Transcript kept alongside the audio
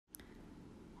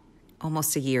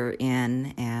almost a year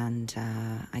in, and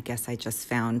I guess I just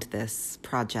found this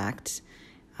project.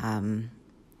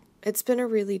 It's been a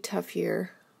really tough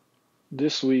year.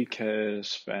 This week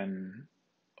has been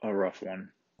a rough one.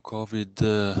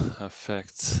 COVID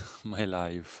affects my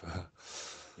life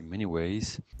in many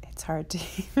ways. It's hard to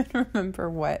even remember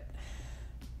what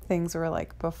things were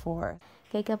like before.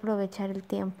 Que hay que aprovechar el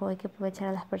tiempo, hay que aprovechar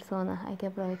a las personas, hay que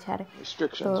aprovechar.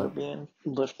 Restrictions are being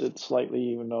lifted slightly,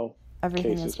 even though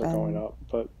everything cases has are going been up.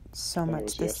 But so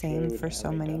much the same for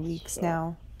so many weeks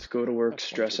now. To go to work,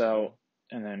 stress out,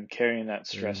 and then carrying that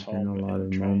stress home. And a lot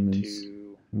of moments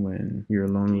when you're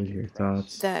alone with your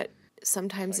thoughts. That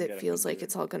sometimes it feels like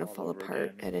it's all going to fall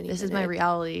apart at any This minute. is my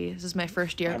reality. This is my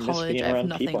first year of college. I have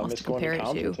nothing else to compare it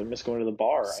to. I miss going to the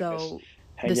bar. So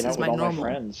this is my normal. My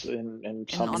friends and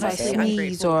some and of my honestly, family. I'm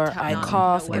grateful or to I not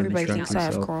cough, know everybody what thinks I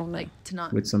have corona. like to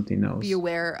not with something else, be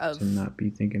aware of to not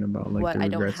be thinking about like what the I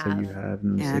don't regrets that you have. have,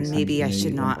 And maybe I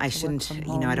should not, I Work shouldn't, from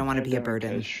you know, I don't want to be a Pandemic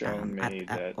burden has shown me at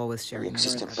that always sharing.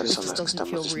 Existen It personas just que doesn't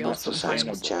feel estamos real dispuestos a sometimes.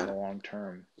 escuchar long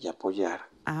term. y apoyar.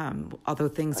 Although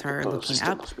things are todos looking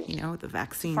up, estemos bien. you know, the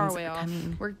vaccines Far are away off.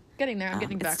 coming. We're getting there. I'm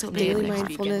getting it's still vaccinated daily next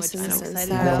weekend, mindfulness which in I'm the sense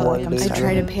excited that about. I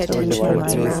try to pay attention to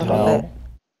what's around me.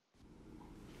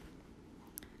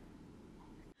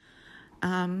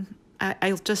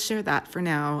 I'll just share that for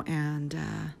now, and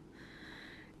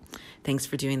thanks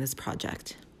for doing this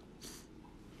project.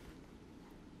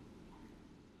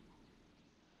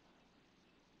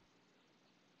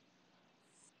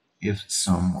 If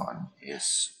someone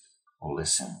is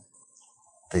listening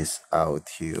this out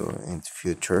here in the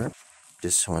future,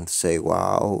 just want to say,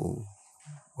 wow,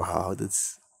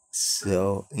 that's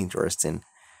so interesting.